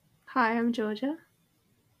Hi, I'm Georgia,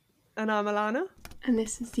 And I'm Alana. and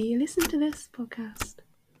this is the Listen to This podcast.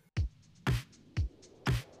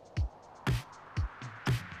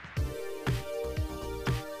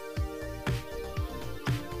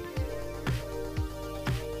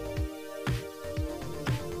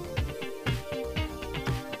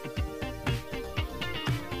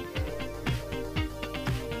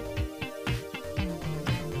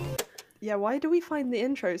 Yeah, why do we find the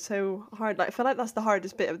intro so hard? Like, I feel like that's the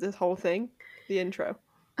hardest bit of this whole thing, the intro.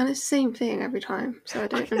 And it's the same thing every time, so I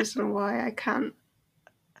don't understand why I can't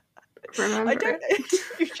I remember don't it. know.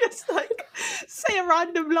 You just say a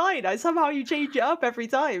random line. Somehow you change it up every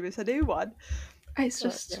time. It's a new one. It's But,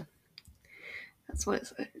 just, yeah. that's what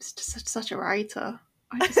it's just such a writer.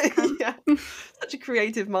 I just can't. Yeah. Such a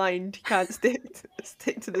creative mind. You can't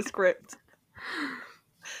stick to the script.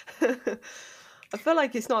 I feel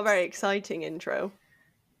like it's not a very exciting intro,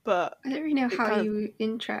 but I don't really know it how kind of, you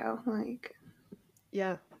intro,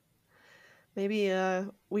 yeah. Maybe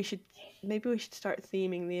we should start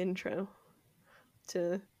theming the intro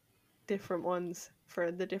to different ones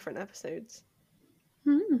for the different episodes.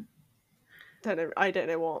 I don't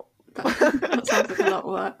know what. that sounds like a lot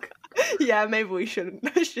of work. Yeah, maybe we shouldn't.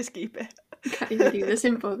 Let's just keep it. Can't even do the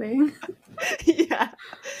simple thing. Yeah,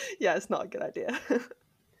 it's not a good idea.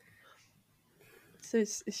 So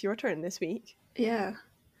it's your turn this week. Yeah.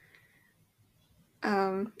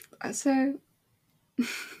 So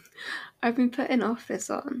I've been putting off this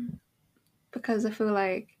on because I feel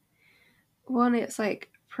like, one, it's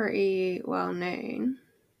pretty well known,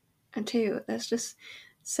 and two, there's just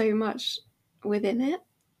so much within it.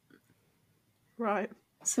 Right.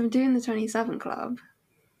 So I'm doing the 27 Club,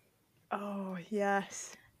 Oh,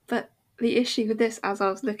 yes. but the issue with this, as I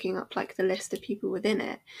was looking up the list of people within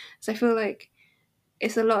it, so I feel like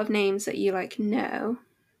it's a lot of names that you know,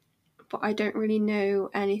 but I don't really know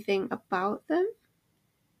anything about them.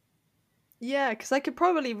 Yeah, because I could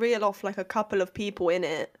probably reel off a couple of people in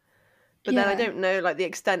it, but then I Yeah, don't know the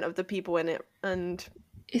extent of the people in it, and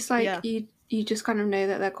it's yeah. you just kind of know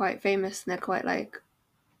that they're quite famous and they're quite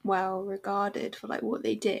well regarded for what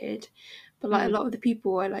they did, but a lot of the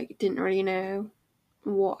people I didn't really know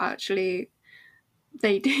what actually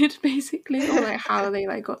they did basically, or how they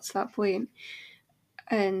got to that point.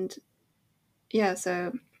 And yeah,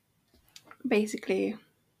 so basically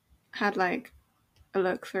had a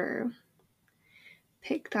look through,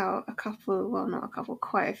 picked out a couple, well, not a couple,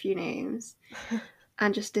 quite a few names,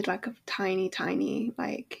 and just did a tiny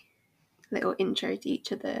little intro to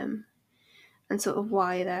each of them and sort of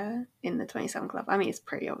why they're in the 27 Club. I mean, it's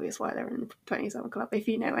pretty obvious why they're in the 27 Club if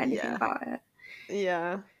you know anything Yeah. about it.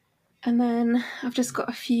 Yeah. And then I've just got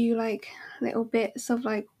a few little bits of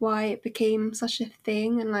why it became such a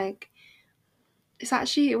thing, and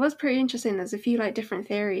it was pretty interesting. There's a few different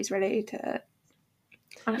theories related to it.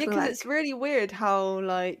 And I Yeah, feel because it's really weird how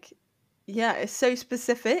yeah, it's so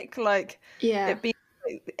specific. yeah, It being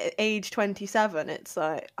age 27, it's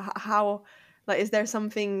how is there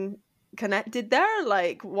something connected there?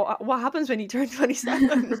 What happens when you turn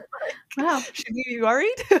 27? well, Should we be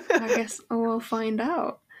worried? I guess we'll find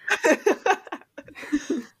out.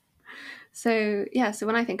 So yeah, so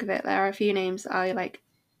when I think of it, there are a few names that I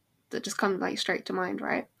that just come straight to mind,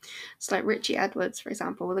 right? So Richie Edwards, for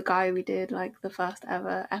example, the guy we did the first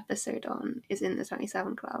ever episode on, is in the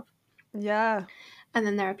 27 Club. Yeah. And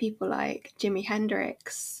then there are people like Jimi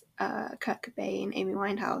Hendrix, Kurt Cobain, Amy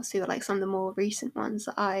Winehouse, who are some of the more recent ones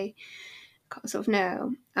that I sort of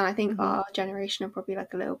know. And I think our generation are probably a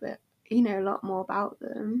little bit, a lot more about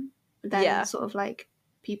them than Yeah. sort of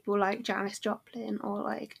people like Janis Joplin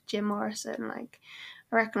or Jim Morrison. I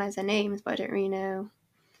recognize their names, but I don't really know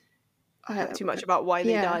Too much about why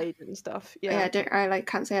they died and stuff. Yeah. I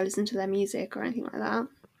can't say I listen to their music or anything like that.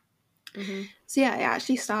 So yeah, it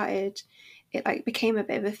actually started, it became a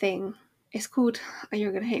bit of a thing. It's called, oh,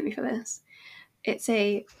 you're going to hate me for this, it's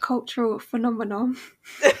a cultural phenomenon.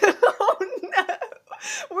 Oh no,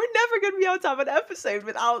 we're never going to be able to have an episode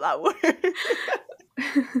without that word.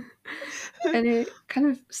 And it kind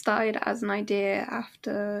of started as an idea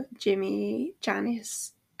after Jimmy,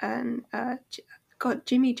 Janis, and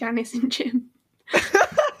Jimmy, Janis, and Jim.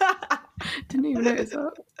 Didn't even notice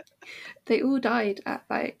that. They all died at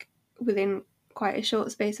within quite a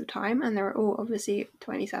short space of time, and they were all obviously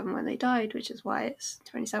 27 when they died, which is why it's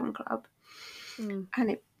 27 Club.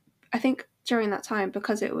 And I think during that time,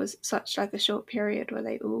 because it was such a short period where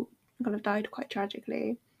they all kind of died quite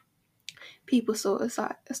tragically, people sort of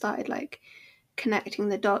started connecting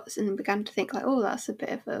the dots and began to think oh, that's a bit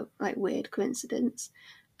of a weird coincidence.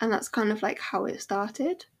 And that's kind of how it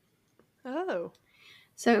started. Oh.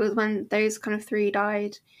 So it was when those kind of three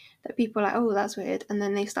died that people were like, oh, that's weird. And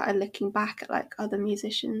then they started looking back at like other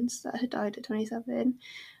musicians that had died at 27.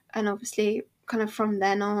 And obviously, kind of from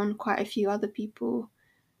then on, quite a few other people,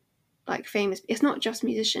 like famous, it's not just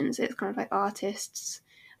musicians, it's kind of like artists,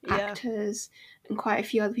 Yeah. actors, and quite a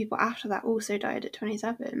few other people after that also died at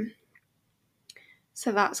 27.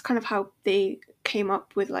 So that's kind of how they came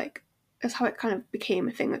up with like, that's how it kind of became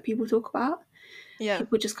a thing that people talk about. Yeah.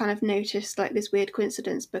 People just kind of noticed like this weird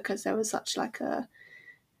coincidence because there was such like a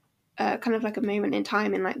kind of like a moment in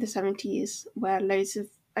time in like the 70s where loads of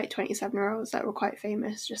like 27-year-olds that were quite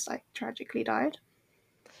famous just like tragically died.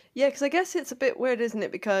 Yeah, because I guess it's a bit weird, isn't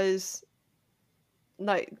it? Because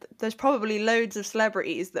like there's probably loads of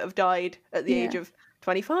celebrities that have died at the age Yeah, of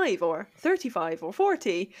 25 or 35 or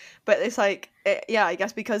 40, but it's like yeah, I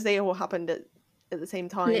guess because they all happened at the same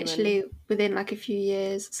time. And literally within like a few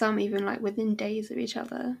years, some even like within days of each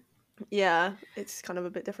other. yeah, it's kind of a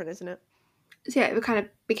bit different, isn't it? So yeah, it kind of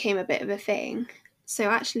became a bit of a thing. So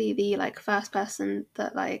actually the like first person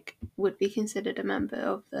that like would be considered a member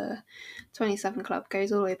of the 27 Club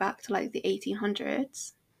goes all the way back to like the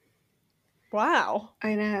 1800s. Wow.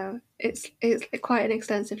 I know. It's quite an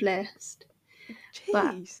extensive list.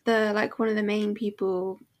 But Jeez. the like one of the main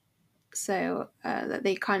people, so that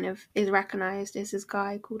they kind of is recognized is this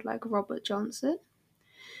guy called like Robert Johnson.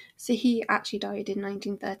 So he actually died in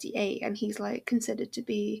 1938, and he's like considered to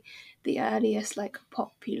be the earliest like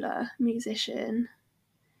popular musician.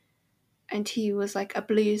 And he was like a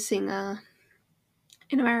blues singer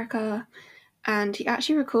in America, and he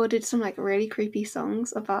actually recorded some like really creepy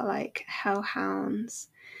songs about like hellhounds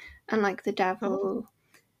and like the Oh. devil,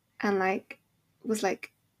 and like was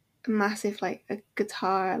like a massive like a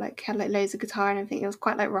guitar, like had like loads of guitar and everything. It was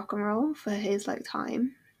quite like rock and roll for his like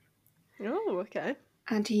time. Oh, okay.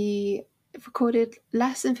 And he recorded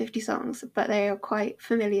less than 50 songs, but they are quite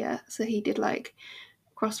familiar. So he did like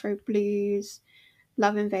Crossroad Blues,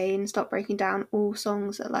 Love in Vain, Stop Breaking Down, all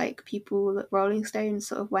songs that like people that Rolling Stones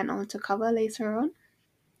sort of went on to cover later on.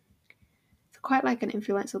 So quite like an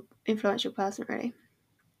influential person, really.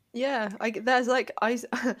 Yeah, there's like I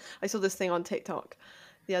saw this thing on TikTok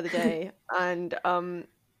the other day, and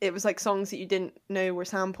it was like songs that you didn't know were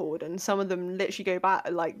sampled, and some of them literally go back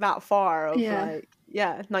like that far of Yeah, like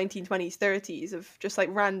yeah 1920s 30s of just like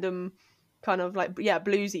random kind of like yeah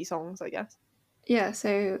bluesy songs, I guess. yeah.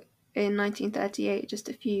 So in 1938, just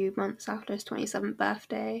a few months after his 27th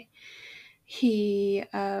birthday, he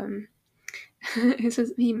it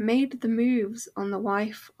says he made the moves on the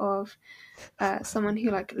wife of someone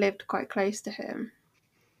who like lived quite close to him,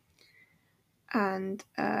 and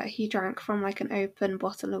he drank from like an open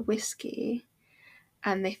bottle of whiskey,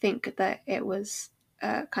 and they think that it was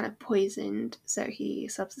kind of poisoned, so he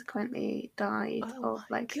subsequently died Oh of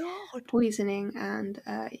my like god. poisoning and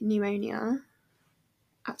pneumonia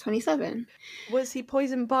at 27. Was he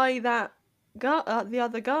poisoned by that guy, the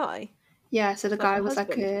other guy, Yeah, so the like guy the was like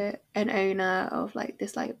husband? an owner of like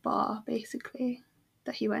this like bar basically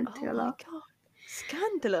that he went Oh to a my lot. god.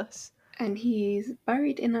 Scandalous. And he's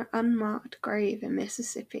buried in an unmarked grave in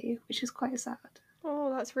Mississippi, which is quite sad.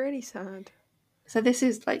 Oh, that's really sad. So this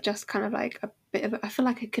is like just kind of like a bit of I feel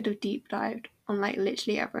like I could have deep dived on like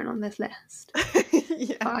literally everyone on this list. But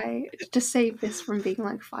Yeah. I to save this from being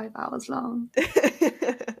like 5 hours long,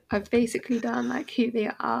 I've basically done like who they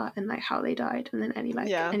are and like how they died, and then any like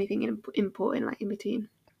Yeah, anything important like in between.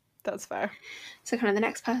 that's fair. So kind of the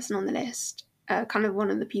next person on the list, kind of one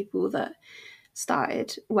of the people that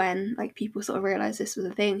started when like people sort of realized this was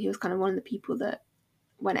a thing. He was kind of one of the people that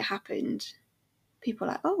when it happened, people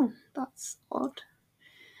were like, oh, that's odd.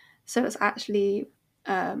 So it's actually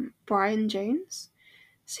Brian Jones.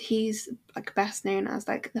 So he's like best known as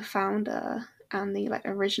like the founder and the like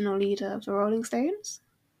original leader of the Rolling Stones,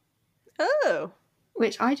 Oh,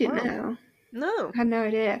 which I didn't wow. know. No. I had no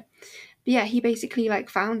idea. But yeah, he basically like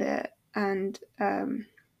found it and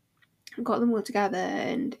got them all together,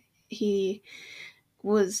 and he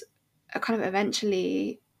was kind of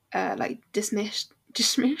eventually like dismissed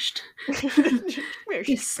dismissed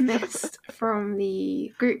from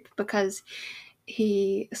the group because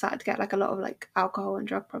he started to get like a lot of like alcohol and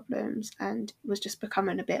drug problems and was just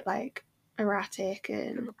becoming a bit like erratic,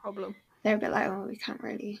 Bit of and a problem. they're a bit like, oh, we can't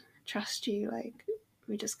really trust you, like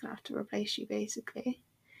we're just gonna have to replace you basically.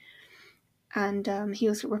 And he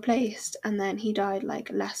was replaced, and then he died like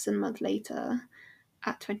less than a month later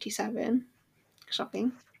at 27.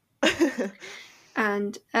 Shocking.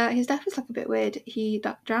 And his death was like a bit weird. He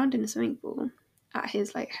drowned in a swimming pool at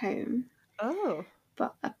his like home, Oh.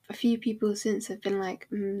 but a few people since have been like,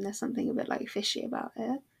 there's something a bit like fishy about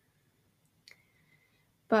it.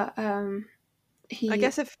 But I he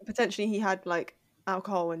guess if potentially he had like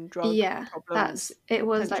alcohol and drug yeah, problems, that's it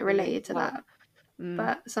was like potentially related linked to to that. that, Mm.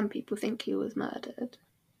 but some people think he was murdered.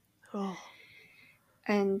 Oh,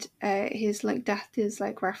 And his like death is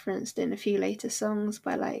like referenced in a few later songs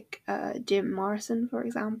by like Jim Morrison, for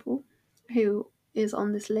example, who is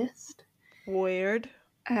on this list. weird.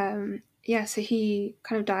 Yeah, so he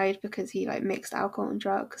kind of died because he like mixed alcohol and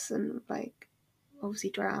drugs and like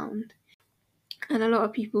obviously drowned. And a lot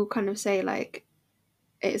of people kind of say like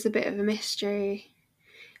it's a bit of a mystery.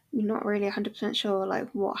 We're not really 100% sure like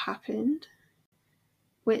what happened,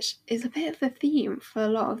 which is a bit of a theme for a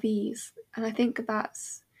lot of these. And I think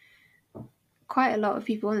that's quite a lot of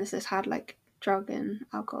people on this list had like drug and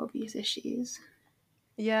alcohol abuse issues.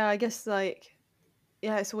 Yeah, I guess like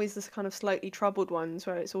yeah, it's always this kind of slightly troubled ones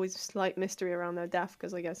where it's always a slight mystery around their death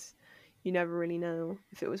because I guess you never really know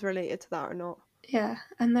if it was related to that or not. Yeah,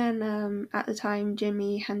 and then at the time,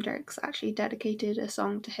 Jimi Hendrix actually dedicated a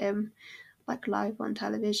song to him, like live on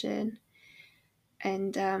television.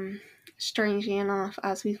 And strangely enough,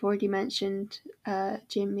 as we've already mentioned,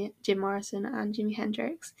 Jim Morrison and Jimi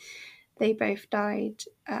Hendrix, they both died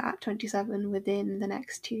at 27 within the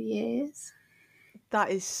next 2 years. That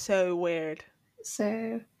is so weird.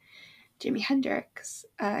 So Jimi Hendrix,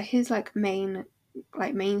 his like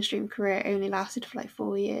mainstream career only lasted for like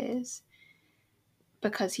 4 years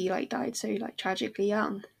because he like died so like tragically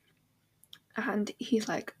young, and he's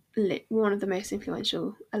like one of the most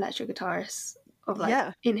influential electric guitarists of like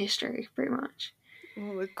Yeah, in history, pretty much. one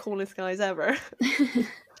of the coolest guys ever.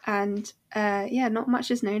 And yeah, not much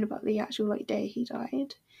is known about the actual like day he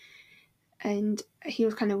died. And he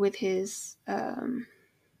was kind of with his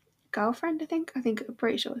girlfriend, I think. I'm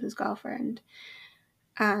pretty sure it was his girlfriend.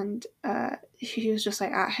 And he was just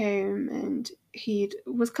like at home, and he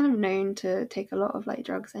was kind of known to take a lot of like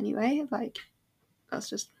drugs anyway. Like that's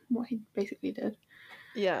just what he basically did.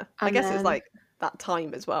 Yeah, I And guess it was then like that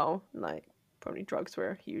time as well. Like probably drugs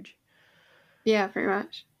were huge, yeah, pretty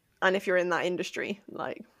much. and if you're in that industry,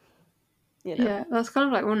 like you know, Yeah, that's kind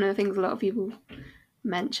of like one of the things a lot of people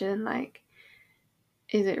mention. Like,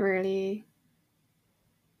 is it really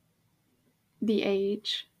the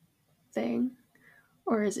age thing,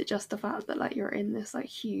 or is it just the fact that like you're in this like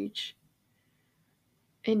huge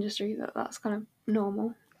industry that's kind of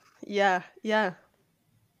normal? yeah, yeah.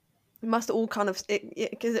 It must all kind of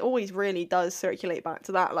because it always really does circulate back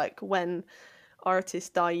to that. Like when artists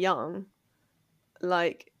die young,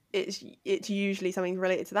 like it's usually something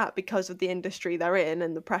related to that because of the industry they're in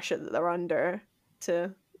and the pressure that they're under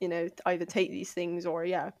to either take these things or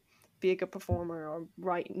yeah be a good performer or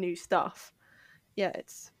write new stuff. Yeah,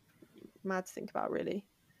 it's mad to think about, really.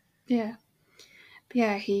 Yeah, but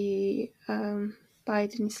yeah, he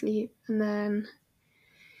died in his sleep, and then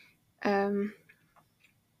um,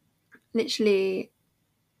 literally,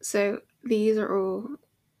 so these are all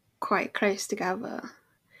quite close together.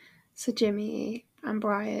 So Jimmy and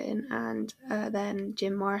Brian and then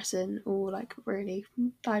Jim Morrison all like really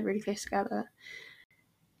died really close together.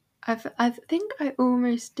 I think I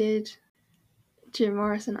almost did Jim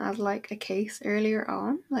Morrison as like a case earlier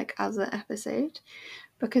on, like as an episode,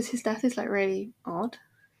 because his death is like really odd.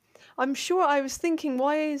 I'm sure I was thinking,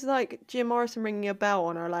 why is like Jim Morrison ringing a bell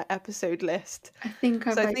on our like episode list? I think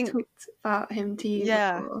Because I've I like think talked about him to you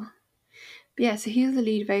yeah. before. But yeah, so he was the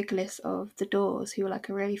lead vocalist of The Doors, who were like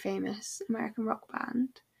a really famous American rock band.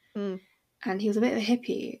 Mm. And he was a bit of a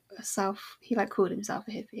hippie, he like called himself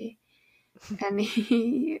a hippie. And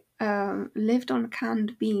he lived on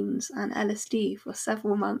canned beans and LSD for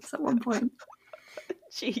several months at one point,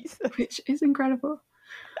 Jesus. which is incredible.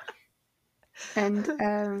 And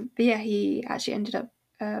but yeah, he actually ended up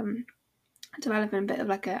developing a bit of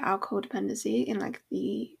like an alcohol dependency in like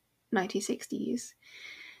the 1960s,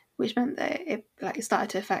 which meant that it like started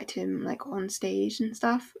to affect him like on stage and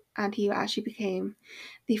stuff. And he actually became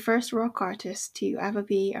the first rock artist to ever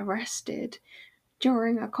be arrested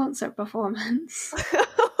during a concert performance.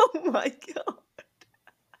 Oh my god.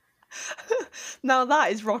 Now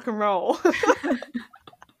that is rock and roll.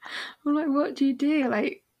 I'm like, what do you do?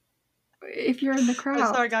 Like, if you're in the Oh,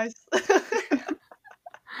 crowd, sorry, guys.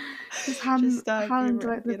 just Just hand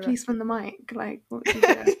like the being arrested. policeman the mic. Like, what do you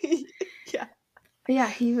do? Yeah. But yeah,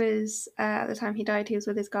 he was at the time he died. He was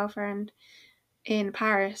with his girlfriend in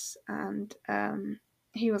Paris, and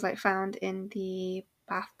he was like found in the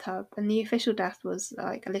bathtub. And the official death was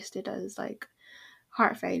like listed as like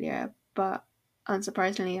heart failure, but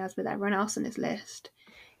unsurprisingly, as with everyone else on his list,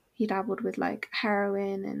 he dabbled with like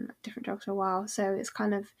heroin and different drugs for a while. So it's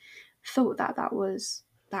kind of thought that that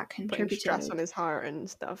Putting stress on contributed. his heart and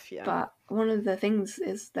stuff, yeah. But one of the things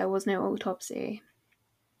is there was no autopsy,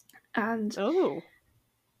 And Oh.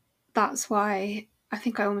 that's why I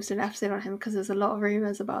think I almost did an episode on him, because there's a lot of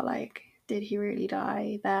rumors about like, did he really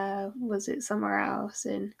die there? Was it somewhere else?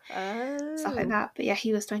 And stuff like Oh. that. But yeah,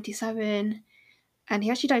 he was 27, and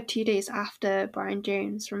he actually died 2 days after Brian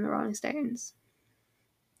Jones from the Rolling Stones.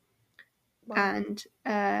 Wow. And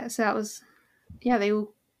so that was, yeah, they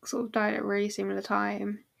all sort of died at a really similar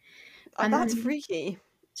time. And That's then, freaky.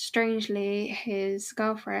 strangely, his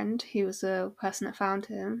girlfriend, who was the person that found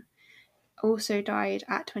him, also died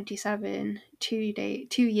at 27,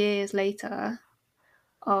 2 years later,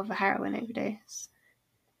 of a heroin overdose.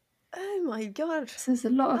 Oh my god. So there's a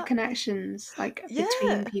lot of That, connections like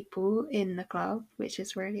between yeah, people in the club, which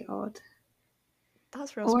is really odd.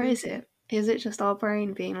 that's real Or is spooky. it? Is it just our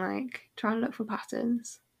brain being like trying to look for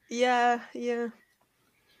patterns? Yeah, yeah.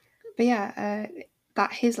 But yeah,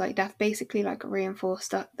 that his like death basically like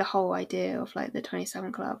reinforced the whole idea of like the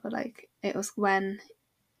 27 Club. But like it was when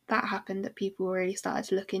that happened that people really started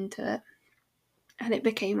to look into it, and it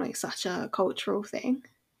became like such a cultural thing.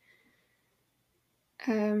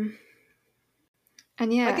 Um,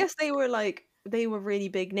 and I yeah, guess they were really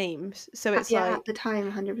big names. So it's yeah, at like the time,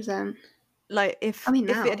 100%. if I mean, it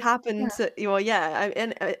now, happened yeah, to, well, yeah,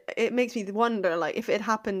 and it makes me wonder, like, if it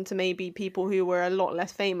happened to maybe people who were a lot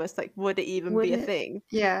less famous, like, would it even would be a it? thing?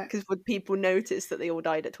 Yeah, Because would people notice that they all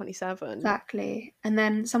died at 27? exactly. And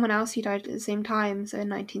then someone else who died at the same time, so in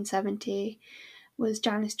 1970, was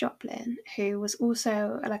Janis Joplin, who was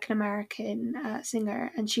also like an American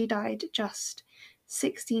singer, and she died just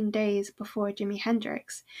 16 days before Jimi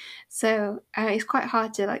Hendrix. So it's quite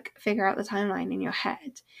hard to like figure out the timeline in your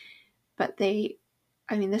head. But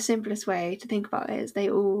I mean, the simplest way to think about it is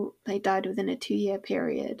they died within a 2 year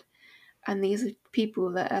period, and these are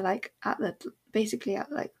people that are like at the basically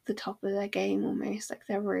at like the top of their game almost. Like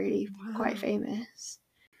they're really quite Wow. famous.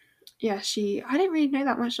 Yeah, I didn't really know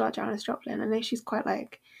that much about Janis Joplin. I know she's quite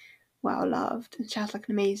like well loved, and she has like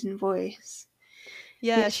an amazing voice.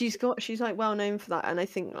 Yeah, Yeah, she's like well known for that, and I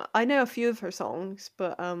think I know a few of her songs,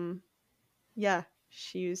 but yeah,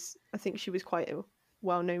 I think she was quite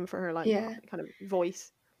well known for her like yeah. kind of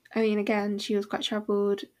voice. I mean, again, she was quite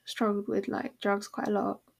struggled with like drugs quite a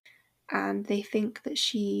lot, and they think that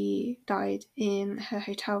she died in her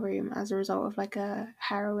hotel room as a result of like a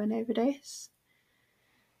heroin overdose.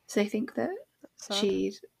 So they think that That's sad.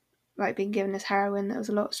 she'd like been given this heroin that was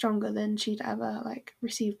a lot stronger than she'd ever like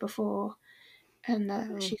received before, and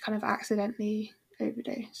that Oh she kind of accidentally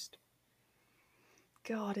overdosed.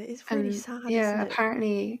 God, it is really And sad, isn't yeah, it?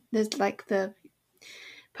 apparently there's like the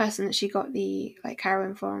person that she got the like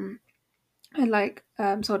heroin from, and like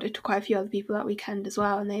sold it to quite a few other people that weekend as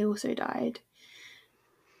well, and they also died.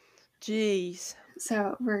 Jeez.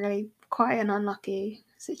 So really quite an unlucky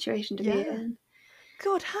situation to be Yeah. in.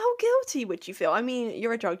 God, how guilty would you feel? I mean,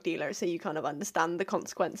 you're a drug dealer, so you kind of understand the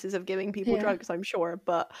consequences of giving people Yeah, drugs, I'm sure,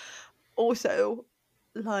 but also,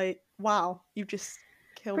 like, wow, you just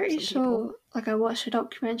killed pretty some people. sure. Like I watched a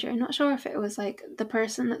documentary. I'm not sure if it was like the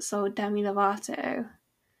person that sold Demi Lovato.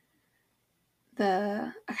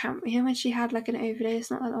 I can't. You know when she had like an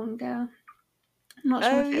overdose not that long ago. I'm not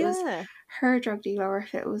sure Oh if it was yeah. her drug dealer or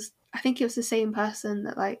if it was. I think it was the same person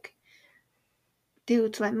that like deal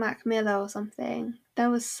to like Mac Miller or something. There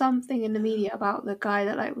was something in the Oh, media about the guy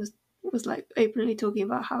that like was like openly talking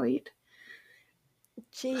about how he'd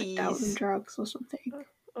like dealt in jeez. drugs or something.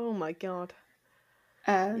 Oh my God.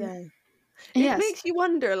 Um, Yeah. It yes, makes you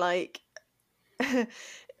wonder, like, I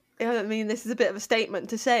mean, this is a bit of a statement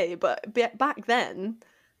to say, but back then,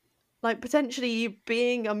 like, potentially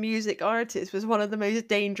being a music artist was one of the most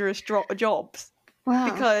dangerous jobs.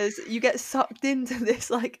 wow, Because you get sucked into this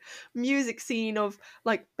like music scene of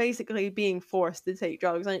like basically being forced to take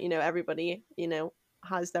drugs, and everybody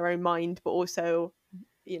has their own mind, but also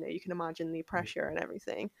you can imagine the pressure and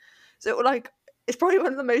everything. So like it's probably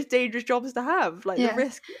one of the most dangerous jobs to have, like the yeah,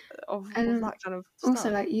 risk of and that kind of also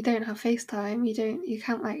stuff. like you don't have FaceTime. You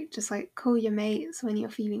can't like just like call your mates when you're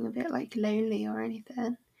feeling a bit like lonely or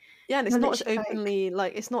anything. Yeah, and it's You're not as literally like openly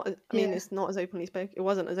like it's not. I mean, yeah, it's not as openly spoken. It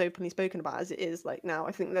wasn't as openly spoken about as it is like now.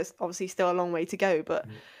 I think there's obviously still a long way to go, but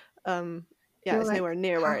um, yeah, you're it's like nowhere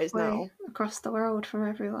near where it is halfway now. across the world from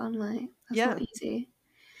everyone. Like that's not Yeah. easy.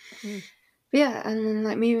 Mm. But yeah, and then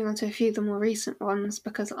like moving on to a few of the more recent ones,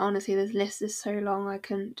 because honestly, this list is so long, I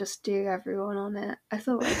couldn't just do everyone on it. I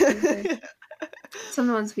thought I'd do some of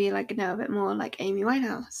the ones we like know a bit more, like Amy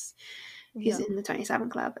Winehouse, who's Yeah. in the 27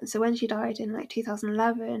 Club. And so when she died in like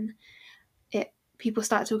 2011, it people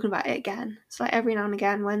start talking about it again. So like every now and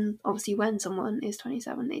again, when someone is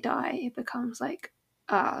 27, they die, it becomes like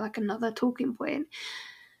another talking point.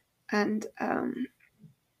 And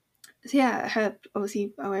So yeah, her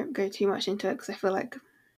obviously I won't go too much into it because I feel like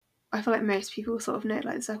most people sort of know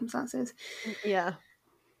like the circumstances. Yeah.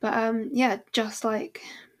 But yeah, just like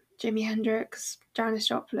Jimi Hendrix, Janis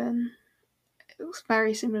Joplin, it was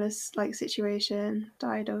very similar like situation.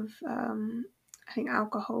 Died of I think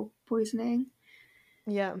alcohol poisoning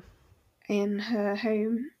Yeah. in her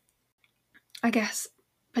home. I guess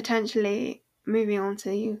potentially moving on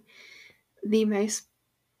to the most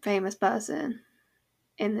famous person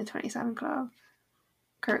in the 27 Club,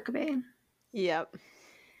 Kurt Cobain. Yeah.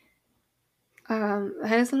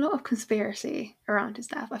 There's a lot of conspiracy around his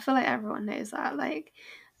death. I feel like everyone knows that. Like,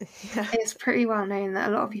 Yeah. it's pretty well known that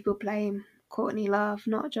a lot of people blame Courtney Love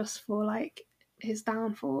not just for like his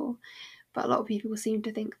downfall, but a lot of people seem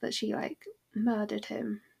to think that she like murdered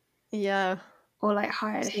him Yeah. or like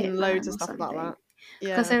hired I've a seen loads hitman of or stuff about something. that.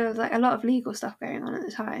 Because Yeah. there was like a lot of legal stuff going on at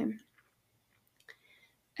the time.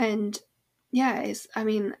 And yeah, I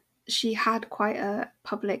mean, she had quite a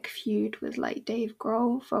public feud with like Dave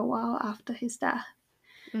Grohl for a while after his death,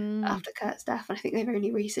 Mm. after Kurt's death. And I think they've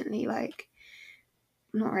only recently like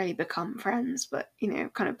not really become friends, but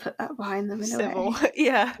kind of put that behind them in a Civil. way.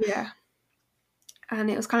 Yeah. Yeah. And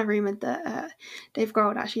it was kind of rumored that Dave Grohl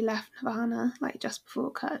had actually left Nirvana like just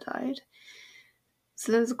before Kurt died.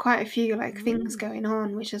 So there was quite a few like things Mm. going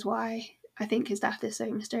on, which is why I think his death is so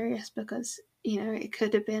mysterious because it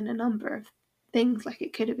could have been a number of things. Like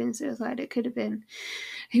it could have been suicide, it could have been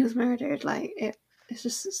he was murdered. Like it's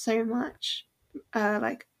just so much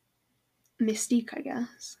like mystique, I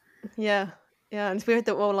guess. Yeah. Yeah. And it's weird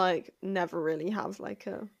that we'll like never really have like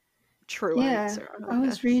a true Yeah, answer, I I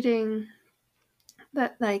was guess. reading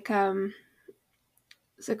that like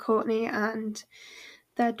so Courtney and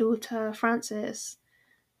their daughter Frances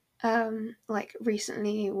like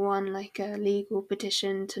recently won like a legal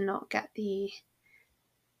petition to not get the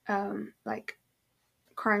like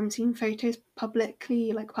crime scene photos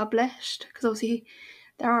publicly like published because obviously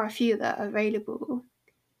there are a few that are available,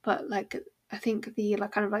 but like I think the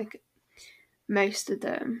like kind of like most of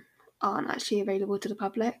them aren't actually available to the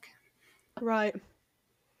public. Right.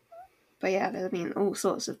 But yeah, I mean, all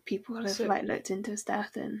sorts of people have So like looked into his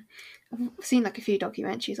death, and I've seen like a few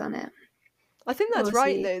documentaries on it. I think that's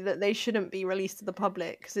right Obviously, though that they shouldn't be released to the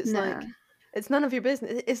public because it's no, like it's none of your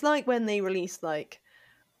business. It's like when they release like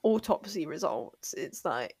autopsy results. It's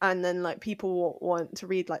like and then like people want to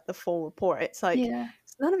read like the full report. It's like yeah,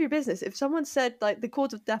 it's none of your business. If someone said like the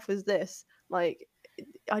cause of death was this, like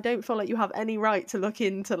I don't feel like you have any right to look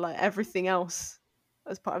into like everything else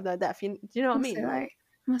as part of their death. Do you know what I also mean? Like like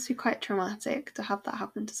it must be quite traumatic to have that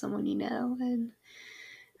happen to someone and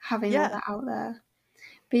having all yeah, that out there.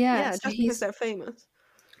 But yeah, yeah, so just because they're famous.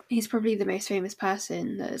 he's probably the most famous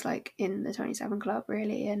person that is like in the 27 Club,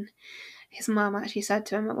 really. And his mum actually said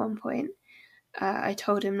to him at one point, I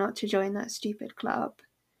told him not to join that stupid club.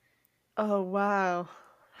 Oh wow,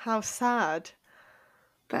 how sad.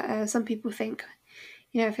 But some people think,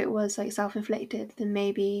 if it was like self inflicted, then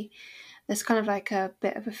maybe there's kind of like a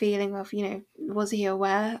bit of a feeling of, was he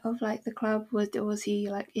aware of like the club? Was he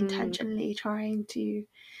like Mm. intentionally trying to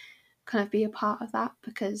kind of be a part of that?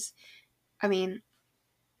 Because, I mean,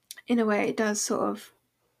 in a way, it does sort of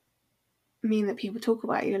mean that people talk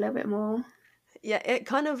about you a little bit more. Yeah, it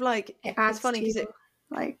kind of like It it's adds funny to because your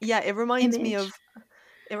like yeah, image. it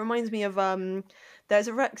reminds me of there's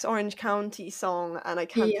a Rex Orange County song and I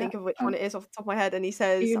can't Yeah. think of which one Oh, it is off the top of my head and he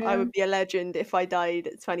says I would know. be a legend if I died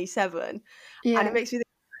at 27 and it Yeah. makes me think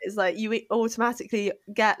it's like you automatically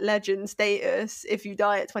get legend status if you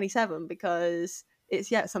die at 27 because it's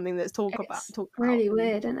yeah something that's It's talked about really and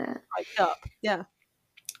weird, isn't it? hyped up. Yeah.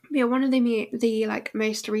 Yeah, one of the like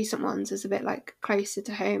most recent ones is a bit like closer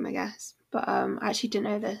to home, I guess. But I actually didn't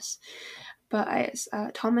know this. But it's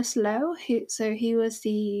Thomas Lowe, so he was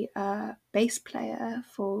the bass player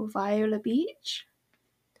for Viola Beach,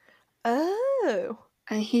 Oh.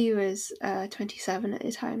 and he was 27 at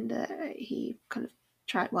the time that he kind of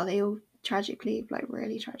tried. Well, they all tragically, like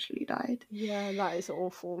really tragically died. Yeah, that is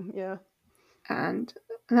awful. Yeah. And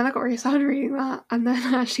then I got really sad reading that, and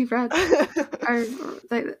then I actually read.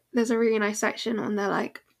 There's a really nice section on there,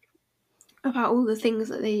 like about all the things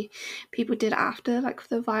that they people did after like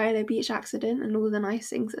the Viola Beach accident and all the nice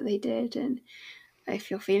things that they did. And if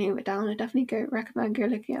you're feeling a bit down, I definitely recommend go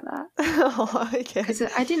looking at that Oh, okay. because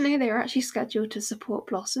I didn't know they were actually scheduled to support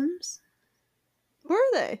Blossoms. Were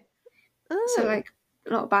they? So Oh. like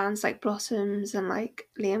a lot of bands like Blossoms and like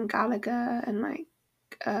Liam Gallagher and like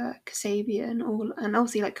Kasabian, all, and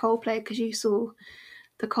obviously like Coldplay, because you saw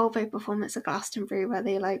the Coldplay performance at Glastonbury where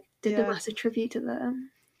they like did the Yeah. massive tribute to them.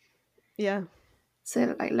 Yeah.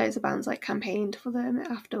 So like loads of bands like campaigned for them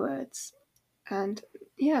afterwards. And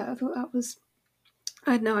yeah, I thought that was,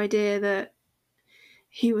 I had no idea that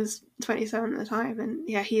he was 27 at the time, and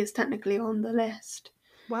yeah, he is technically on the list.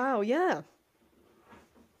 Wow, yeah.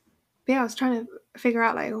 But yeah, I was trying to figure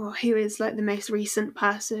out like, oh, who is like the most recent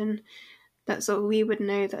person that sort of we would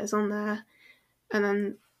know that is on there, and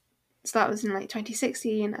then so that was in like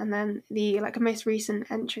 2016, and then the like most recent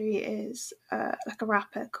entry is like a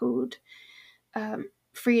rapper called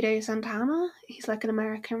Fredo Santana. He's like an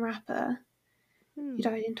American rapper. He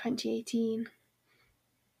died in 2018.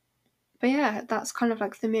 But yeah, that's kind of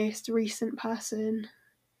like the most recent person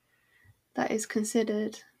that is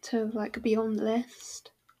considered to like be on the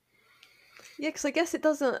list. Yeah, because I guess it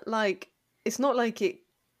doesn't like, it's not like it,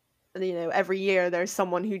 you know, every year there's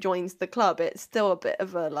someone who joins the club. It's still a bit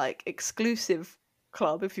of a like exclusive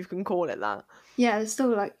club, if you can call it that. Yeah, there's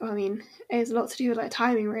still like, I mean, it's a lot to do with like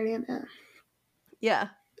timing, really, isn't it? Yeah,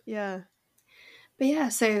 yeah. But yeah,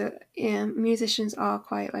 so yeah, musicians are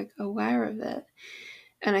quite like aware of it,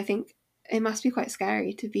 and I think it must be quite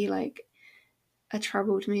scary to be like a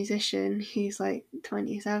troubled musician who's like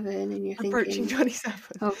 27, and you're Approaching thinking, 27.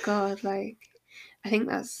 oh god, like I think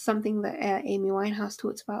that's something that Amy Winehouse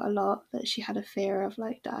talks about a lot, that she had a fear of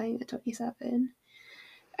like dying at 27.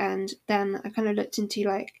 And then I kind of looked into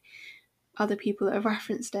like other people that have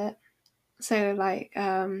referenced it. So like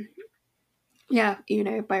yeah, you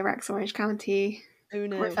know, by Rex Orange County Oh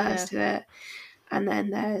no, refers yeah. to it. And then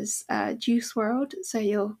there's Juice WRLD.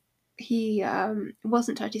 So he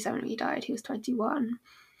wasn't 27 when he died, he was 21.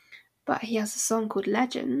 But he has a song called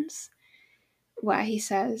Legends where he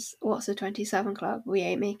says, "What's a 27 club? We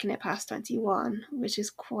ain't making it past 21," which is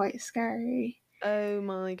quite scary, Oh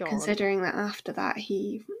my god. considering that after that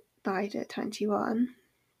he died at 21.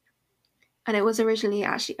 And it was originally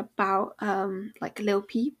actually about like Lil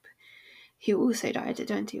Peep, who also died at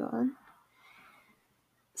 21.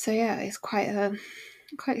 So yeah, it's quite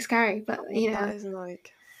scary. But God, that is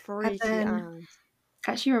like and freaky then ass.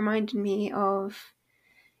 actually reminded me of,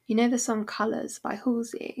 you know, the song Colours by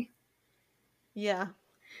Halsey. Yeah.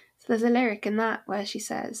 So there's a lyric in that where she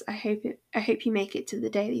says, I hope you make it to the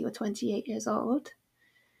day that you're 28 years old."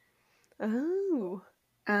 Oh.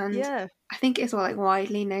 And Yeah. I think it's like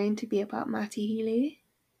widely known to be about Matty Healy.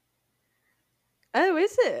 Oh,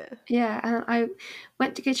 is it? Yeah, and I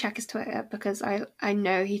went to go check his Twitter because I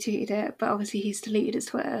know he tweeted it, but obviously he's deleted his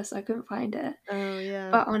Twitter, so I couldn't find it. Oh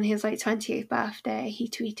yeah. But on his like 28th birthday, he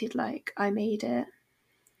tweeted like, "I made it,"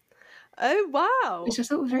 Oh which wow. I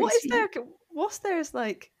thought was very What is sweet. there? What's there's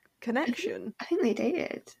like connection? I think they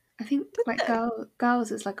dated. I think Did like they?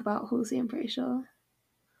 girls is like about Halsey, I'm pretty sure.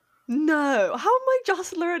 No. How am I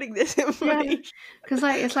just learning this Yeah, information? because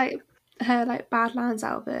like it's like her like Badlands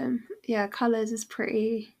album. Yeah, Colors is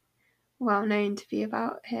pretty well known to be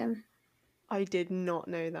about him. I did not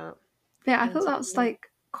know that. But yeah, I thought Until that was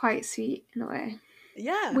like quite sweet in a way.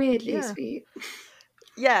 yeah, Weirdly yeah, sweet.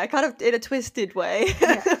 yeah. Kind of in a twisted way.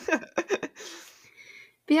 Yeah.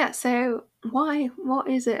 But yeah, so what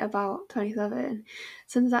is it about 27?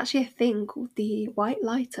 So there's actually a thing called the white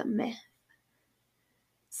lighter myth.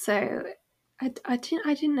 So I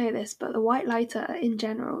didn't know this, but the white lighter in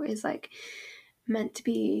general is like meant to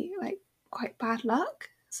be like quite bad luck.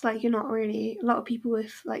 So like you're not really, a lot of people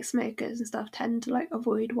with like smokers and stuff tend to like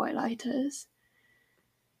avoid white lighters.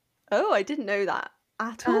 Oh, I didn't know that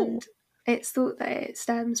at all. And it's thought that it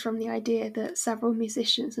stems from the idea that several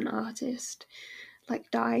musicians and artists like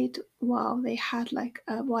died while they had like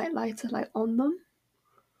a white lighter like on them.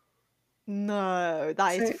 No,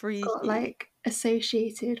 that So is it got freaky. like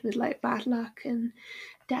associated with like bad luck and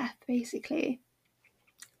death basically.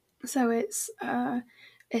 So it's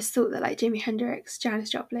thought that like Jimi Hendrix,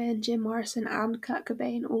 Janis Joplin, Jim Morrison, and Kurt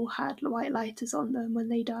Cobain all had white lighters on them when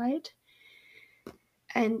they died.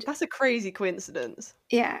 And That's a crazy coincidence.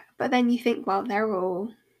 yeah, but then you think, well, they're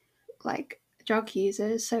all like drug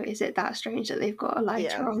users, so is it that strange that they've got a Yeah.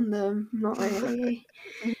 lighter on them? Not really.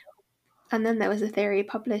 And then there was a theory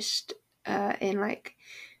published in like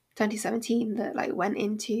 2017 that like went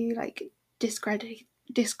into like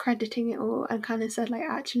discrediting it all, and kind of said like,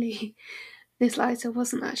 actually this lighter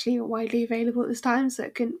wasn't actually widely available at this time, so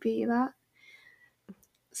it couldn't be that.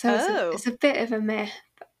 So Oh, it's a bit of a myth,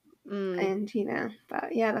 mm. and you know,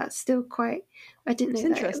 but yeah, that's still quite. I didn't It's know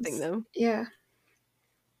that it interesting was. though. Yeah,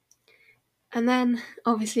 and then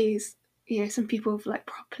obviously, you know, some people have like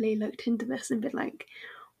properly looked into this and been like,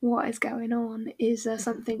 what is going on? Is there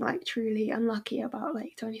something like truly unlucky about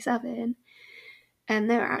like 27? And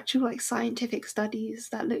there are actual like scientific studies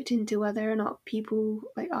that looked into whether or not people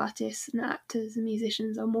like artists and actors and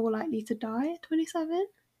musicians are more likely to die at 27.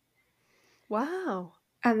 Wow.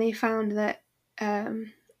 And they found that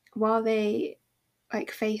while they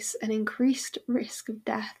like face an increased risk of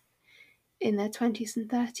death in their 20s and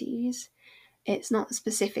 30s, it's not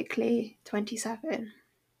specifically 27.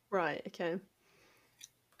 Right. Okay.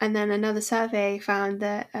 And then another survey found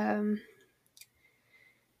that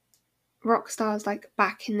rock stars like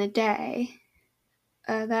back in the day,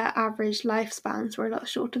 their average lifespans were a lot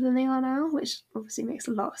shorter than they are now, which obviously makes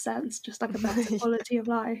a lot of sense, just like a better quality of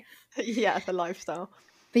life. Yeah, the lifestyle.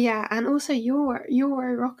 But yeah, and also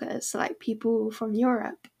Euro rockers, so like people from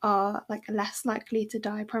Europe, are like less likely to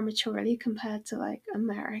die prematurely compared to like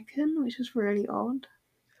American, which is really odd.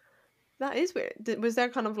 That is weird. Was there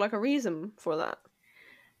kind of like a reason for that?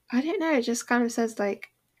 I don't know. It just kind of says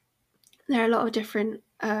like there are a lot of different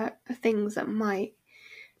things that might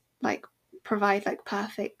like provide like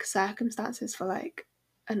perfect circumstances for like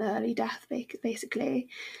an early death, basically.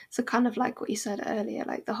 So kind of like what you said earlier,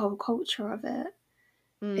 like the whole culture of it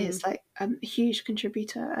is Mm. like a huge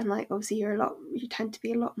contributor, and like obviously you tend to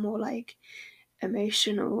be a lot more like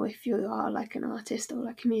emotional if you are like an artist or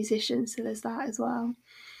like a musician, so there's that as well.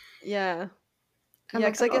 Yeah. And Yeah,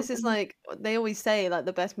 like because a I lot guess of it's them, like they always say like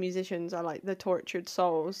the best musicians are like the tortured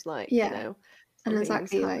souls, like, yeah, and something's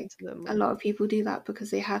exactly, happened like to them a or lot of people do that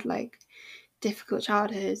because they had like difficult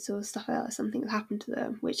childhoods or stuff like that, something that happened to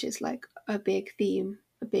them, which is like a big theme,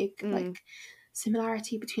 a big mm, like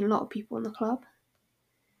similarity between a lot of people in the club.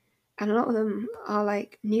 And a lot of them are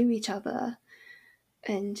like knew each other,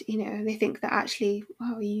 and they think that actually,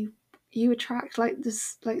 wow, you attract like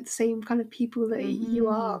this, like the same kind of people that you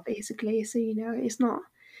are mhm. basically. So it's not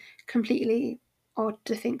completely odd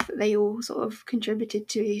to think that they all sort of contributed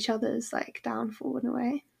to each other's like downfall in a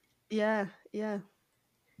way. Yeah, yeah.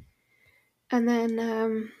 And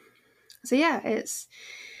then so yeah, it's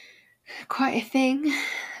quite a thing,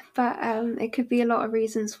 but it could be a lot of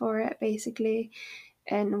reasons for it basically.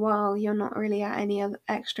 And while you're not really at any other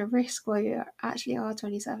extra risk while you actually are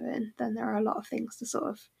 27, then there are a lot of things to sort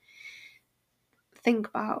of think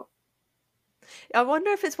about. I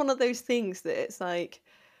wonder if it's one of those things that it's like,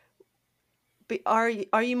 are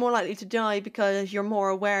you more likely to die because you're more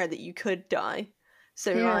aware that you could die?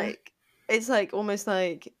 So Yeah, like, it's like almost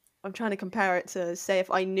like I'm trying to compare it to say if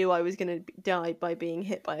I knew I was gonna die by being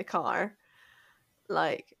hit by a car,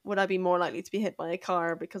 like would I be more likely to be hit by a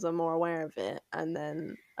car because I'm more aware of it? And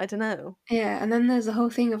then I don't know. yeah. And then there's the whole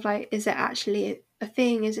thing of like, is it actually a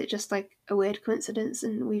thing? Is it just like a weird coincidence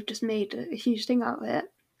and we've just made a huge thing out of it?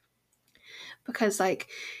 Because like,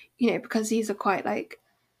 because these are quite like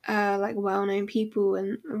well-known people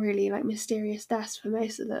and really like mysterious deaths for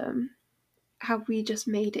most of them, have we just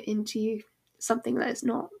made it into something that it's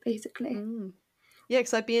not, basically? Mm. Yeah,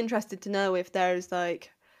 because I'd be interested to know if there's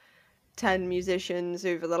like 10 musicians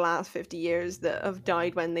over the last 50 years that have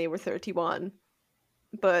died when they were 31,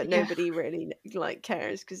 but Yeah. nobody really like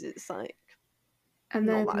cares because it's like And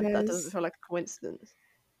not then that that doesn't there's feel like a coincidence.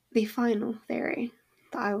 the final theory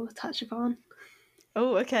that I will touch upon.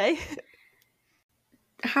 Oh, okay.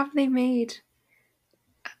 Have they made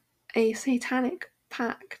a satanic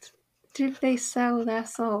pact? Did they sell their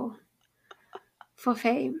soul for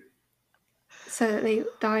fame so that they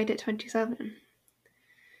died at 27?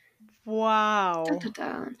 Dun, Wow. dun,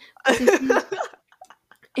 dun. Because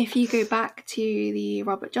if you go back to the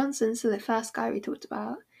Robert Johnson, so the first guy we talked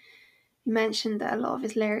about, you mentioned that a lot of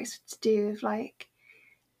his lyrics were to do with like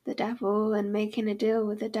the devil and making a deal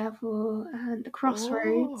with the devil and the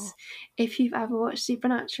crossroads. Oh. If you've ever watched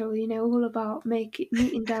Supernatural, you know all about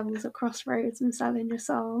meeting devils at crossroads and selling your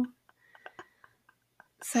soul.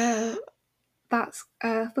 So that's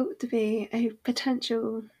thought to be a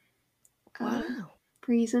potential uh, Wow.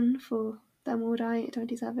 reason for them all dying at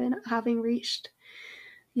 27, having reached,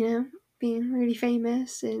 being really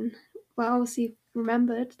famous and, well, obviously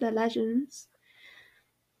remembered, they're legends.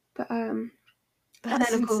 But and then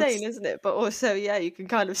That's of insane, course, isn't it? But also, yeah, you can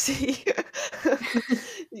kind of see.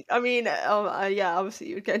 I mean, yeah, obviously,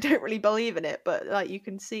 you don't really believe in it, but like you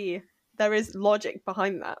can see there is logic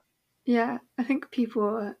behind that. yeah, I think people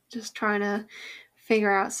are just trying to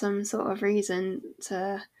figure out some sort of reason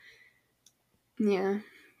to, yeah,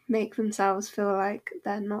 make themselves feel like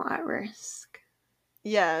they're not at risk.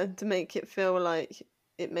 Yeah, to make it feel like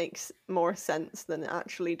it makes more sense than it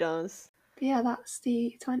actually does. But yeah, that's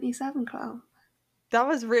the 27 Club. That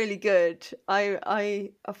was really good.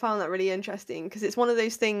 I found that really interesting because it's one of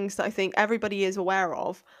those things that I think everybody is aware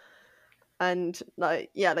of, and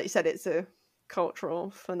like yeah, like you said, it's a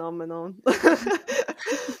cultural phenomenon.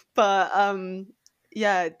 But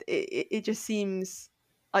yeah, it just seems.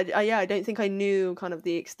 Yeah, I don't think I knew kind of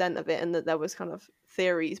the extent of it and that there was kind of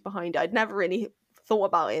theories behind it. I'd never really thought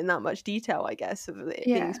about it in that much detail, I guess, of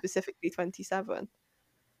it being Yeah, specifically 27.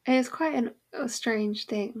 It's quite a strange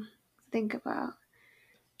thing to think about.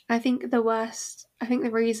 I think the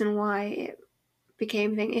reason why it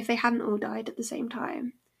became a thing, if they hadn't all died at the same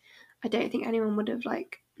time, I don't think anyone would have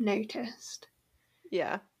like noticed.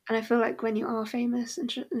 Yeah. And I feel like when you are famous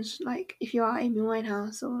and like if you are Amy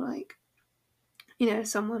Winehouse or like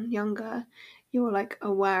someone younger, you're like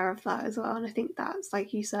aware of that as well. And I think that's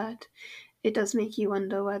like you said, it does make you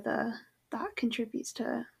wonder whether that contributes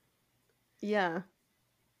to, Yeah.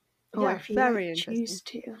 or Yeah, if you like very interesting. choose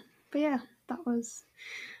to. But yeah, that was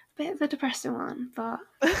a bit of a depressing one, but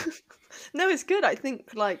No, it's good. I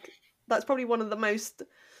think like that's probably one of the most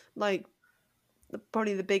like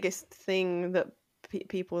probably the biggest thing that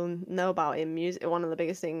people know about in music. One of the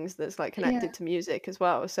biggest things that's like yeah, connected to music as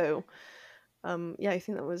well. So, yeah, I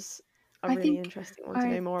think that was a I really think interesting one to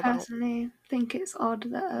know I more about. personally think it's odd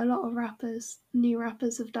that a lot of new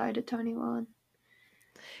rappers have died at 21.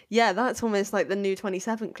 Yeah, that's almost like the new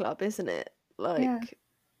 27 Club, isn't it? Yeah, Like,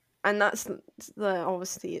 and that's the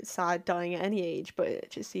obviously it's sad dying at any age, but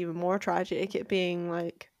it's just even more tragic it being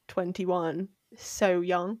like 21, so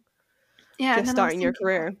young, yeah. And just then I was starting your thinking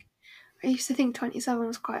career. like, I used to think 27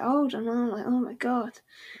 was quite old, and I'm like, oh my god,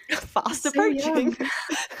 Fast that's so approaching. young.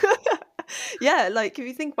 Yeah, like if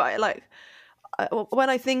you think about it, like when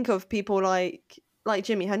I think of people like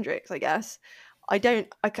Jimi Hendrix, I guess I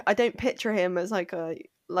don't picture him as like a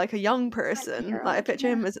young 20 person. year Like I old, picture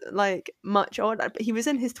yeah, him as like much older, but he was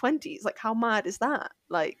in his 20s. Like how mad is that?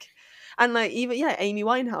 Like, and like even yeah, Amy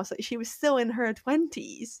Winehouse, like she was still in her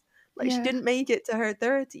 20s. Like she yeah. didn't make it to her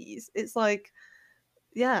 30s. It's like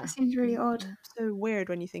It yeah, seems really odd. so weird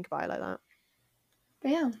when you think about it like that.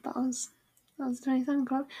 But yeah, that was the 27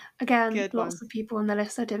 Club. Again, Good one. lots of people on the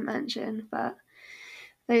list I didn't mention, but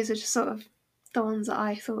those are just sort of the ones that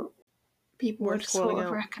I thought people would Worth calling sort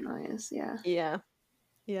of out. recognise. Yeah. Yeah.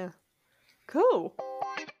 Yeah. Cool.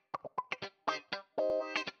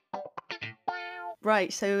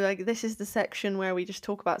 Right, so like this is the section where we just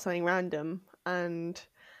talk about something random and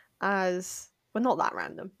as well not that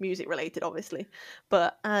random, music related obviously,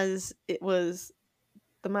 but as it was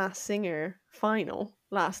the Masked Singer final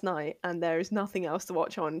last night and there's nothing else to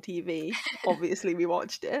watch on TV, obviously we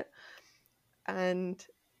watched it. And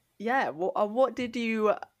yeah, what did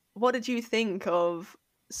you think of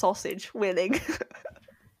Sausage winning?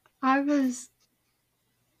 I was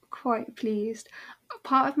quite pleased.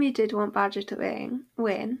 Part of me did want Badger to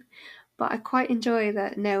win, but I quite enjoy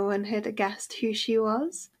that no one had guessed who she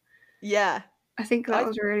was. Yeah. I think that I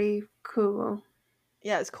was really cool.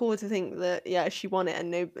 Yeah, it's cool to think that yeah she won it and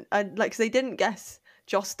no, like 'cause they didn't guess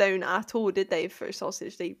Joss Stone at all, did they? For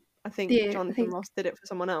Sausage, I think Yeah, I Jonathan think Ross did it for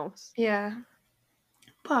someone else. yeah,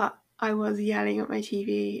 but I was yelling at my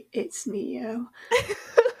TV, "It's Neo,"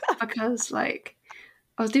 because like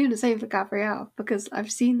I was doing the same for Gabrielle because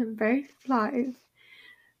I've seen them both live,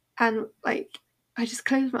 and like I just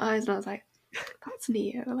closed my eyes and I was like, "That's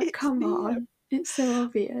Neo!" Like, It's come Neo. on, it's so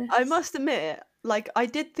I obvious. must admit, like I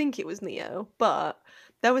did think it was Neo, but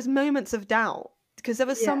there was moments of doubt because there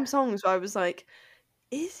was some Yeah, songs where I was like,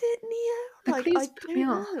 "Is it the Neo?" Like clues I put me don't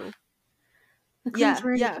off. know. The clues Yeah,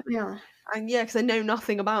 really yeah, put me off. and yeah, because I know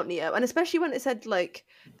nothing about Neo, and especially when it said like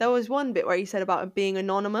there was one bit where he said about being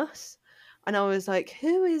anonymous, and I was like,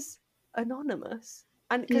 "Who is anonymous?"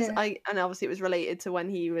 And because Yeah, and obviously it was related to when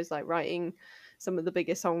he was like writing some of the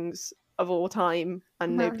biggest songs of all time,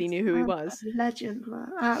 and nobody knew who he man's a was. legend,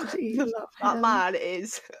 man. I absolutely love That him. man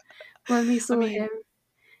is. When we I saw mean, him,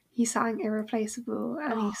 he sang Irreplaceable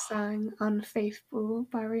and he oh, sang Unfaithful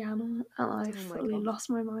by Rihanna, and I oh my fully god, lost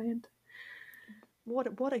my mind.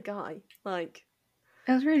 what a guy! Like,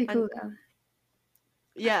 It was really and cool though.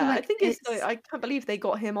 I feel yeah, I like think it's like it's I can't believe they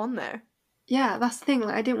got him on there. yeah, that's the thing.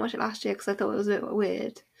 Like I didn't watch it last year because I thought it was a bit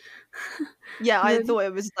weird. Yeah, And I then thought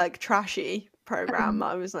it was like trashy program.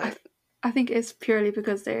 I was I, like, I think it's purely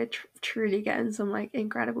because they're truly getting some like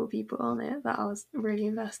incredible people on it that I was really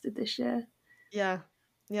invested this year. yeah,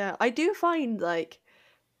 yeah. I do find like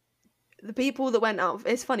the people that went out.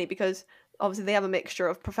 It's funny because obviously they have a mixture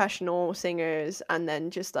of professional singers and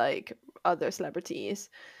then just like other celebrities.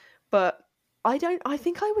 But I don't. I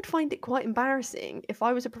think I would find it quite embarrassing if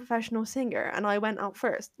I was a professional singer and I went out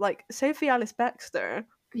first. Like Sophie Alice Baxter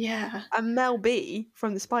Yeah, and Mel B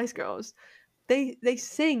from the Spice Girls. They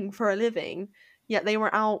sing for a living, yet they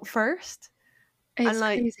were out first. And it's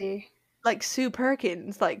like crazy. Sue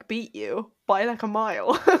Perkins like beat you by like a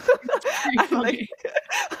mile. It's very And like funny.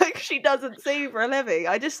 like she doesn't sing for a living.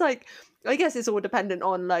 I just like I guess it's all dependent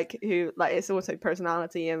on like who like it's also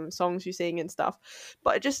personality and songs you sing and stuff.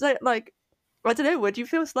 But I just like I don't know, would you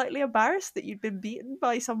feel slightly embarrassed that you'd been beaten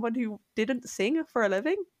by someone who didn't sing for a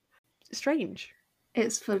living? Strange.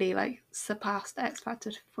 it's fully like surpassed X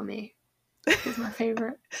Factor for me. It's my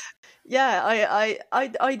favorite. Yeah,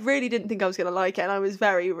 I really didn't think I was gonna like it, and I was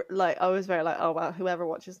very like, oh well, whoever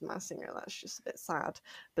watches The Masked Singer, that's just a bit sad.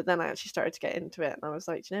 But then I actually started to get into it, and I was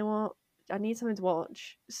like, do you know what? I need something to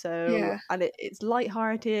watch. So, Yeah, and it's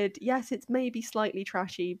lighthearted. Yes, it's maybe slightly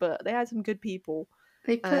trashy, but they had some good people,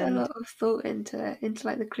 they put a and lot of thought into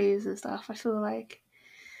like the clues and stuff. I feel like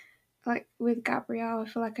with Gabrielle, I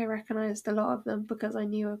feel like I recognised a lot of them because I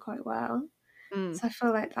knew her quite well. mm, So I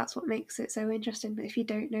feel like that's what makes it so interesting. But if you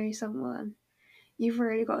don't know someone, you've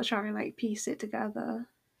really got to try and like piece it together.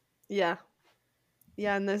 yeah,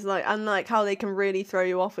 yeah, and there's like how they can really throw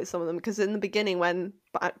you off with some of them, because in the beginning when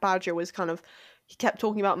Badger was kind of, he kept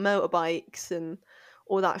talking about motorbikes and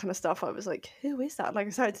all that kind of stuff, I was like, who is that? Like I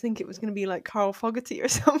started to think it was going to be like Carl Fogarty or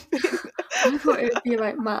something. I thought it would be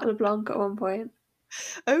like Matt LeBlanc at one point.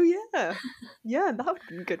 Oh yeah, yeah, that would have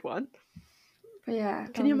been a good one. But yeah,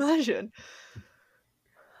 Can you imagine?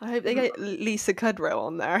 I hope they get Lisa Kudrow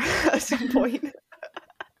on there at some point.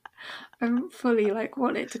 I'm fully like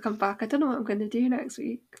want it to come back. I don't know what I'm going to do next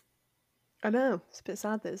week. I know, it's a bit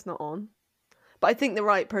sad that it's not on, but I think the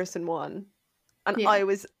right person won. And Yeah, I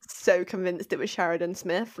was so convinced it was Sheridan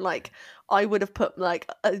Smith. Like, I would have put like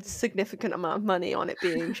a significant amount of money on it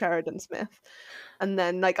being Sheridan Smith. And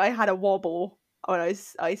then like I had a wobble when I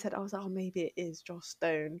said, I was like, oh, maybe it is Joss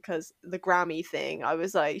Stone, because the Grammy thing, I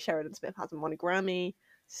was like, Sheridan Smith hasn't won a Grammy,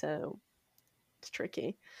 so it's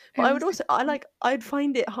tricky. But it I would was. also, I'd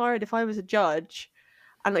find it hard if I was a judge,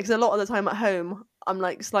 and like 'cause a lot of the time at home I'm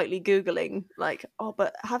like slightly googling like, oh,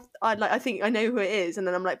 but I think I know who it is, and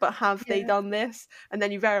then I'm like, but have they Yeah, done this? And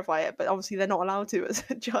then you verify it, but obviously they're not allowed to as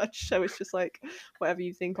a judge, so it's just like whatever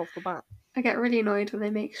you think off the bat. I get really annoyed when they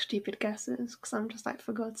make stupid guesses because I'm just like,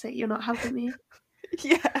 for God's sake, you're not helping me.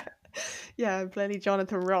 Yeah, yeah, bloody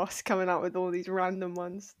Jonathan Ross coming out with all these random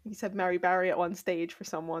ones. He said Mary Berry at one stage for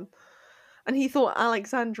someone, and he thought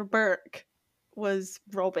Alexandra Burke was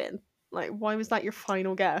Robin. Like, why was that your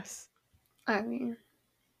final guess? I mean,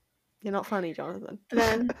 You're not funny, Jonathan.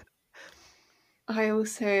 then I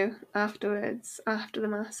also afterwards, after the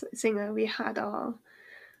Masked Singer, we had our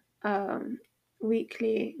um,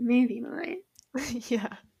 weekly movie night,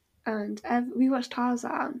 Yeah. and we watched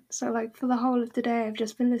Tarzan. So like for the whole of today, I've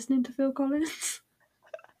just been listening to Phil Collins.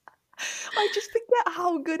 I just forget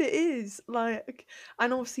how good it is. Like,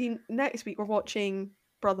 and obviously next week we're watching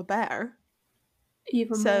Brother Bear,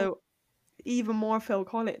 Even more. so even more Phil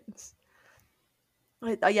Collins.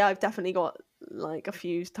 Yeah, I've definitely got like a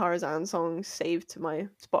few Tarzan songs saved to my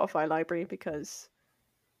Spotify library because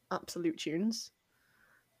absolute tunes.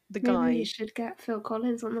 The Maybe we guy, should get Phil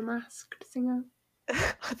Collins on the Masked Singer. I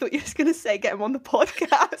thought you were going to say get him on the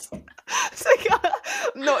podcast. It's like,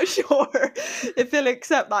 I'm not sure if he'll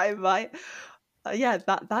accept that invite. Yeah,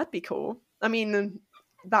 that'd be cool. I mean,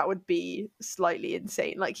 that would be slightly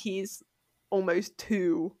insane. Like, he's almost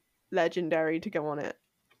too legendary to go on it.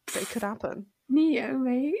 But it could happen. Neo,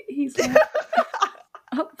 mate, he's like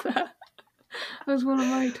up there as one of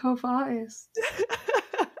my top artists.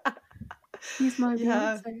 He's my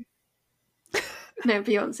Yeah. Beyonce. No,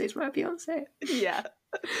 Beyonce's my Beyonce. Yeah.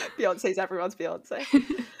 Beyonce's everyone's Beyonce.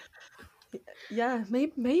 Yeah,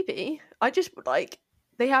 maybe. I just like,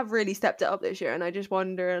 they have really stepped it up this year, and I just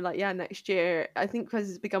wonder, like, yeah, next year, I think because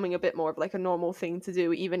it's becoming a bit more of like a normal thing to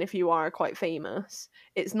do, even if you are quite famous.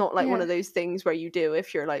 It's not like one Yeah. of those things where you do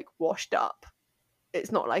if you're like washed up.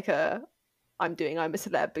 It's not like I'm a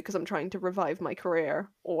celeb because I'm trying to revive my career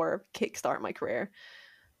or kickstart my career.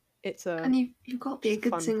 It's And you've got to be a just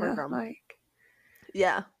good fun singer, program. like.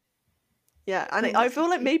 Yeah. Yeah, and So I feel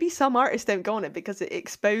like maybe some artists don't go on it because it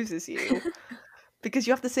exposes you. Because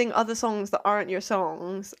you have to sing other songs that aren't your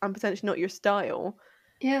songs and potentially not your style.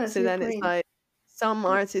 Yeah, that's So a good then it's point. like some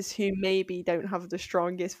artists who maybe don't have the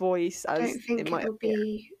strongest voice I as don't it think might it'll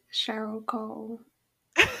be Cheryl Cole.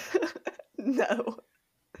 appear. No.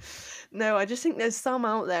 No, I just think there's some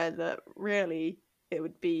out there that really it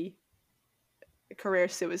would be a career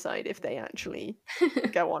suicide if they actually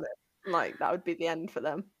go on it. Like, that would be the end for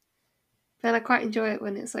them. Then I quite enjoy it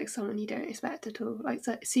when it's like someone you don't expect at all. Like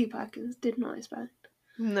Sue Perkins did not expect.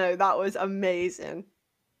 No, that was amazing.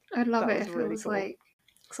 I'd love That it was if it really was cool. like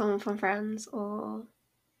someone from Friends or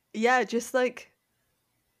Yeah, just like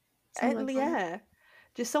someone like that. yeah,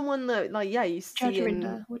 just someone that, like, yeah, you Judge see in.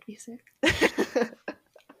 Rinder would be sick. I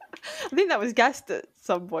think that was guessed at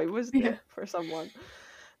some point, wasn't Yeah. it, for someone?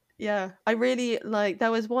 Yeah, I really like.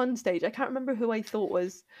 There was one stage, I can't remember who I thought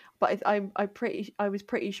was, but I was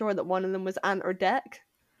pretty sure that one of them was Ant or Dec.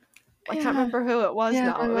 I can't Yeah. remember who it was Yeah,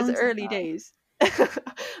 now. my It was mum said early that. days,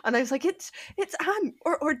 and I was like, it's Ant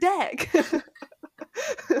or Dec.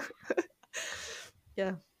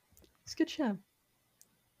 Yeah, it's a good show. I'm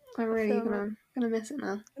I really feel like gonna miss it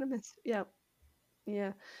now. I'm gonna miss. Yeah,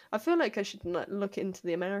 yeah. I feel like I should like look into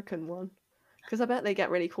the American one because I bet they get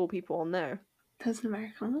really cool people on there. There's an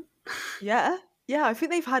American one. Yeah, yeah. I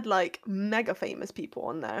think they've had like mega famous people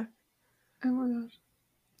on there. Oh my god.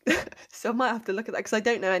 So I might have to look at that because I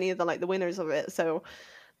don't know any of the like the winners of it. So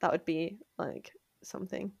that would be like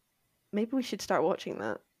something. Maybe we should start watching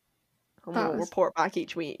that, and That we'll was report back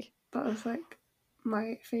each week. like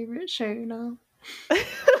my favourite show now.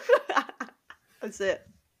 That's it.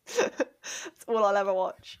 That's all I'll ever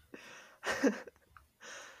watch.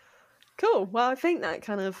 Cool. Well, I think that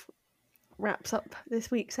kind of wraps up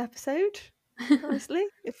this week's episode nicely.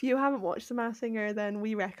 If you haven't watched The Masked Singer, then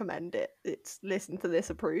we recommend it. It's listen to this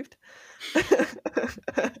approved.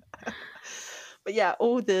 But yeah,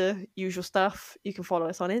 all the usual stuff. You can follow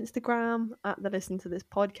us on Instagram at the Listen to This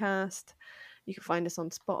podcast. You can find us on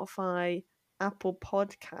Spotify, Apple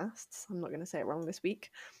Podcasts. I'm not going to say it wrong this week.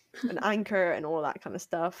 And Anchor and all that kind of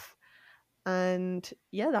stuff. And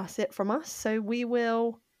yeah, that's it from us. So we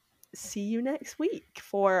will see you next week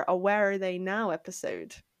for a Where Are They Now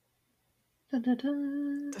episode. Da, da,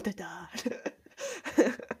 da. Da, da,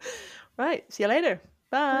 da. Right, see you later.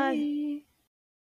 Bye. Bye.